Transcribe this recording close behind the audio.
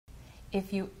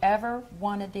if you ever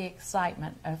wanted the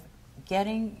excitement of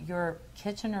getting your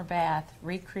kitchen or bath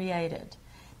recreated,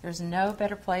 there's no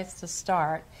better place to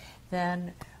start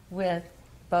than with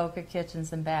Boca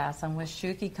Kitchens and Baths. I'm with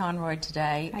Shuky Conroyd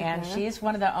today, and she's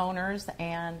one of the owners,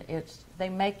 and they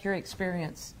make your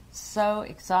experience so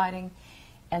exciting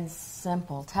and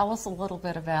simple. Tell us a little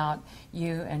bit about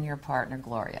you and your partner,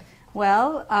 Gloria.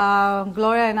 Well,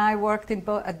 Gloria and I worked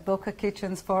at Boca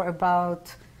Kitchens for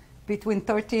about between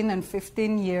 13 and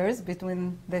 15 years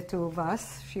between the two of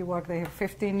us. She worked there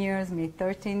 15 years, me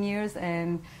 13 years,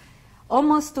 and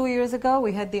almost 2 years ago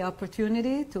we had the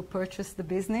opportunity to purchase the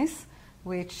business,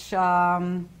 which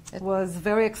was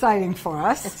very exciting for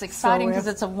us. It's exciting because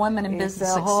it's a woman in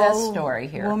business success story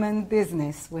here. Woman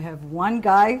business. We have one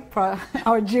guy,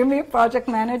 our Jimmy, project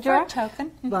manager. For a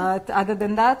token. But other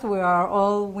than that, we are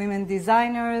all women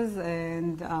designers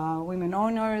and women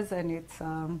owners, and it's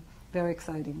very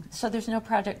exciting. So there's no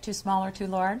project too small or too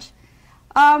large?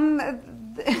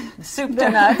 Soup to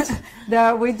nuts.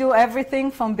 We do everything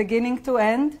from beginning to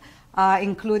end,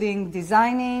 including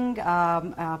designing,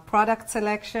 product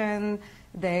selection.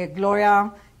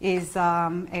 Gloria is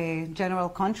a general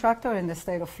contractor in the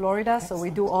state of Florida, so we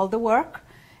do all the work,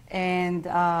 and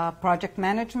project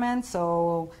management,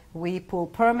 so we pull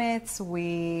permits,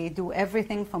 we do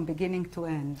everything from beginning to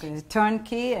end,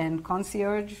 turnkey and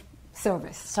concierge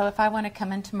service. So if I want to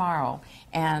come in tomorrow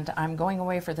and I'm going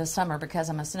away for the summer because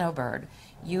I'm a snowbird,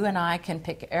 you and I can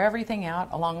pick everything out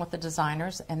along with the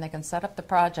designers, and they can set up the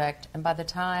project, and by the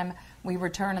time we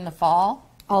return in the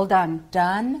fall, all done.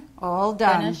 Done? All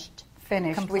done. Finished?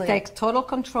 Finished. Complete. We take total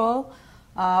control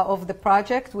of the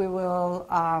project. We will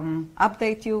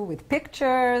update you with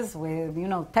pictures, with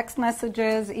text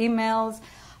messages, emails,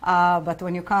 but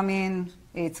when you come in,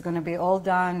 it's going to be all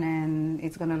done, and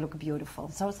it's going to look beautiful.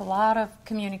 So it's a lot of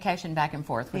communication back and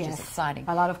forth, which yes, is exciting.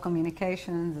 A lot of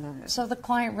communications. So the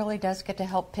client really does get to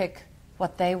help pick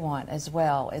what they want as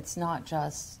well. It's not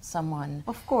just someone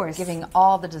of course giving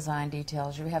all the design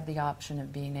details. You have the option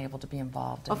of being able to be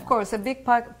involved in Of course, a big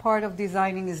part of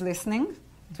designing is listening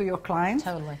to your client.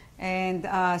 Totally. And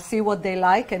see what they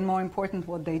like, and more important,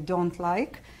 what they don't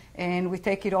like. And we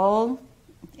take it all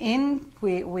in.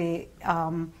 We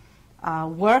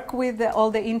work with all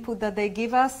the input that they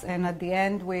give us, and at the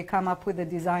end we come up with a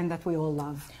design that we all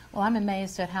love. Well, I'm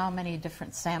amazed at how many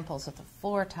different samples of the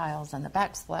floor tiles and the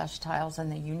backsplash tiles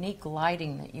and the unique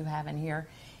lighting that you have in here.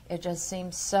 It just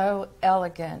seems so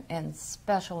elegant and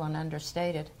special and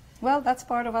understated. Well, that's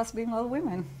part of us being all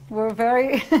women. We're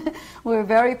very, we're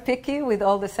very picky with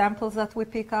all the samples that we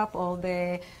pick up, all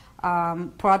the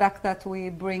product that we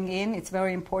bring in. It's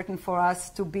very important for us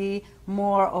to be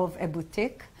more of a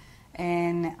boutique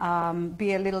and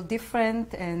be a little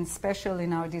different and special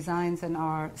in our designs and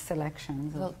our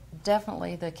selections. Well,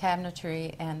 definitely the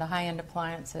cabinetry and the high-end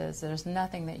appliances, there's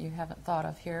nothing that you haven't thought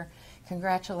of here.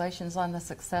 Congratulations on the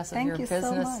success of your business,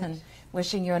 so much. And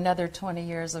wishing you another 20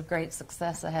 years of great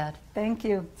success ahead. Thank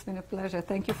you. It's been a pleasure.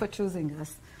 Thank you for choosing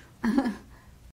us.